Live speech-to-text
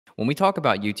When we talk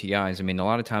about UTIs, I mean, a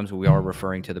lot of times we are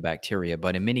referring to the bacteria,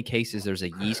 but in many cases, there's a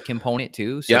yeast component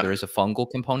too. So Yeah. there is a fungal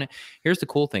component. Here's the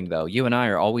cool thing though. You and I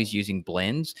are always using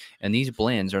blends, and these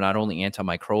blends are not only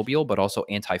antimicrobial, but also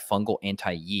antifungal,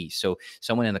 anti-yeast. So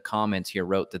someone in the comments here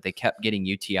wrote that they kept getting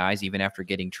UTIs even after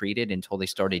getting treated until they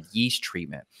started yeast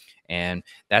treatment. And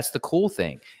that's the cool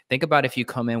thing. Think about if you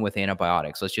come in with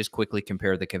antibiotics. Let's just quickly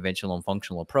compare the conventional and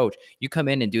functional approach. You come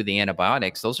in and do the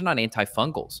antibiotics, those are not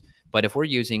antifungals. But if we're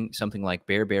using something like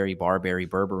bearberry, barberry,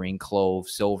 berberine, clove,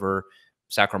 silver,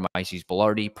 Saccharomyces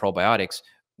boulardii, probiotics,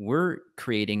 we're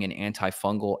creating an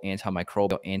antifungal,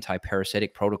 antimicrobial,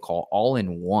 antiparasitic protocol all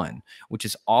in one, which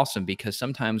is awesome because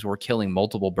sometimes we're killing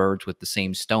multiple birds with the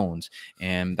same stones.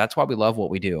 And that's why we love what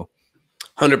we do.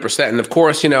 100%. And of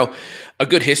course, a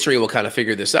good history will kind of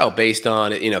figure this out based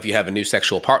on, if you have a new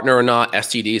sexual partner or not.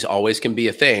 STDs always can be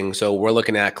a thing. So we're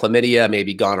looking at chlamydia,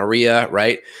 maybe gonorrhea,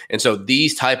 right? And so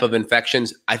these type of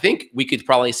infections, I think we could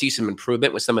probably see some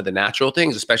improvement with some of the natural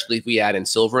things, especially if we add in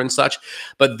silver and such.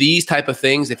 But these type of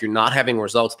things, if you're not having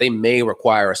results, they may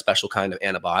require a special kind of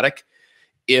antibiotic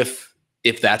if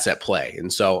that's at play.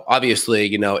 And so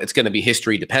obviously, it's going to be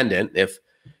history dependent. If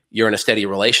you're in a steady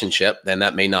relationship, then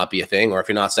that may not be a thing. Or if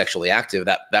you're not sexually active,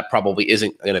 that probably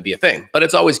isn't going to be a thing. But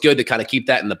it's always good to kind of keep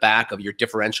that in the back of your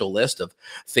differential list of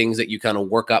things that you kind of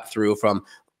work up through from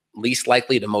least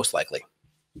likely to most likely.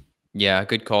 Yeah,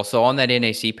 good call. So on that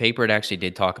NAC paper, it actually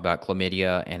did talk about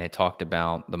chlamydia, and it talked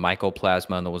about the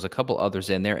mycoplasma, and there was a couple others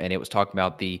in there, and it was talking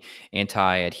about the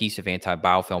anti-adhesive,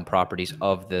 anti-biofilm properties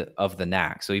of the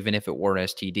NAC. So even if it were an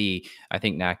STD, I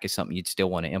think NAC is something you'd still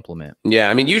want to implement. Yeah,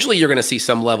 I mean, usually you're going to see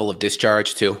some level of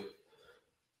discharge too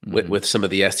with some of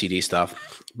the STD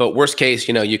stuff. But worst case,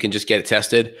 you can just get it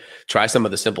tested, try some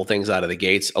of the simple things out of the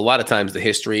gates. A lot of times the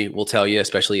history will tell you,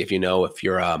 especially if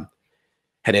you're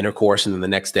had intercourse and then the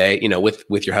next day,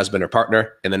 with your husband or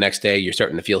partner, and the next day you're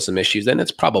starting to feel some issues, then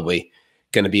it's probably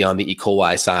going to be on the E.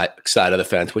 coli side of the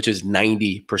fence, which is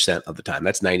 90% of the time.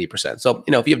 That's 90%. So,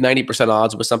 if you have 90%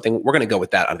 odds with something, we're going to go with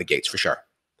that out of the gates for sure.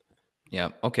 Yeah.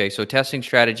 Okay. So testing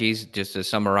strategies, just to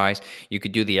summarize, you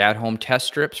could do the at-home test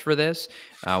strips for this.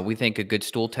 We think a good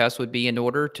stool test would be in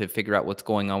order to figure out what's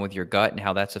going on with your gut and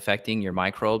how that's affecting your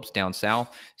microbes down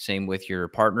south. Same with your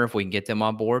partner. If we can get them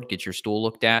on board, get your stool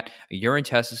looked at. A urine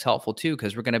test is helpful too,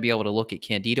 because we're going to be able to look at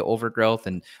candida overgrowth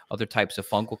and other types of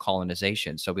fungal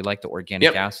colonization. So we like the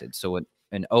organic acid. So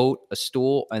an oat, a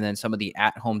stool, and then some of the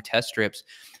at-home test strips.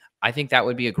 I think that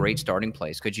would be a great starting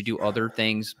place. Could you do other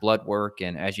things, blood work,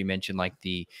 and as you mentioned, like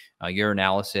the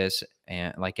urinalysis,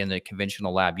 and like in the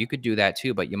conventional lab, you could do that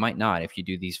too, but you might not if you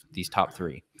do these top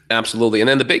three. Absolutely. And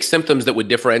then the big symptoms that would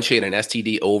differentiate an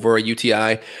STD over a UTI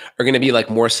are going to be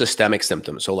like more systemic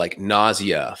symptoms. So like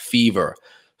nausea, fever,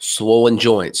 swollen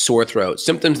joints, sore throat,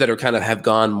 symptoms that are kind of have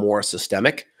gone more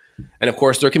systemic. And of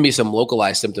course, there can be some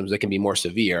localized symptoms that can be more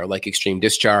severe, like extreme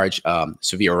discharge,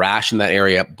 severe rash in that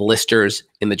area, blisters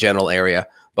in the general area.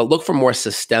 But look for more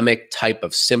systemic type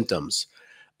of symptoms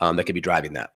that could be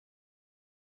driving that.